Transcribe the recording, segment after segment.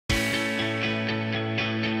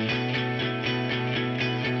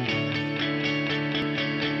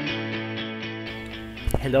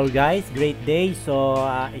hello guys, great day.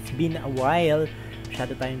 It's been a while.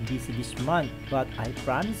 Masyado tayong busy this month, but I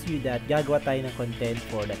promise you that gagawa tayo ng content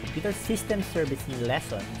for the computer system servicing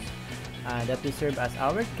lessons that will serve as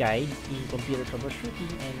our guide in computer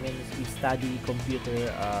troubleshooting and when we study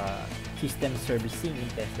computer system servicing in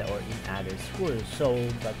TESDA or in other schools.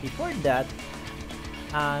 But before that,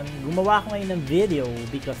 gumawa ako ngayon ng video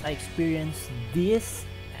because I experienced this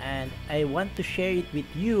and I want to share it with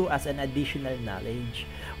you as an additional knowledge.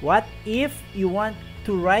 What if you want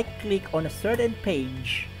to right click on a certain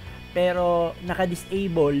page pero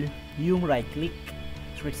naka-disable yung right click?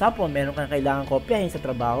 So for example, meron kang kailangan kopyahin sa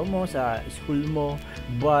trabaho mo, sa school mo,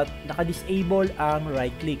 but naka-disable ang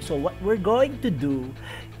right click. So what we're going to do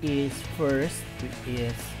is first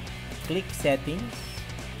is click settings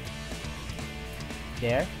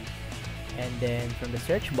there, and then from the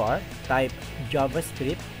search bar type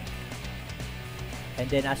JavaScript, and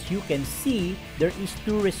then as you can see there is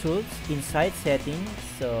two results in site settings,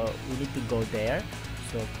 so we need to go there.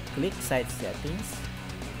 So click site settings,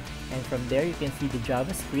 and from there you can see the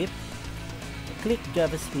JavaScript. Click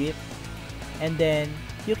JavaScript, and then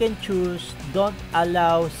you can choose don't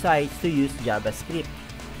allow sites to use JavaScript,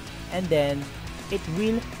 and then it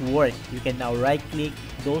will work. You can now right click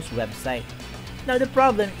those websites. Now the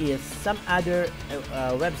problem is some other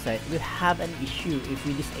website will have an issue if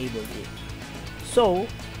we disable it. So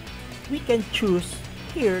we can choose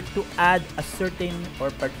here to add a certain or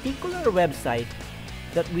particular website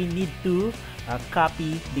that we need to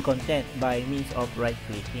copy the content by means of right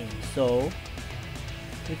clicking. So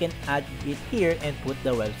we can add it here and put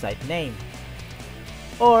the website name.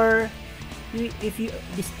 Or if you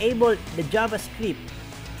disable the JavaScript,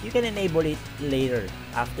 you can enable it later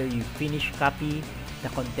after you finish copy the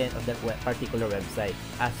content of that particular website.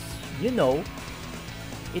 As you know,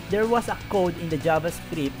 if there was a code in the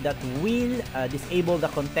JavaScript that will disable the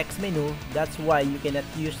context menu, that's why you cannot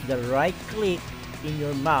use the right click in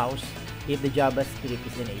your mouse if the JavaScript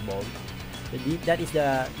is enabled. So that is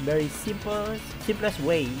the very simplest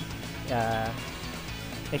way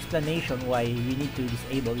explanation why we need to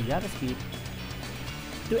disable the JavaScript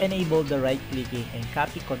to enable the right clicking and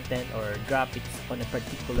copy content or drop it on a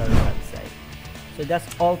particular website. So that's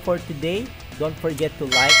all for today. Don't forget to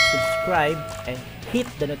like, subscribe, and hit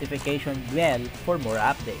the notification bell for more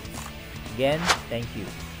updates. Again, thank you.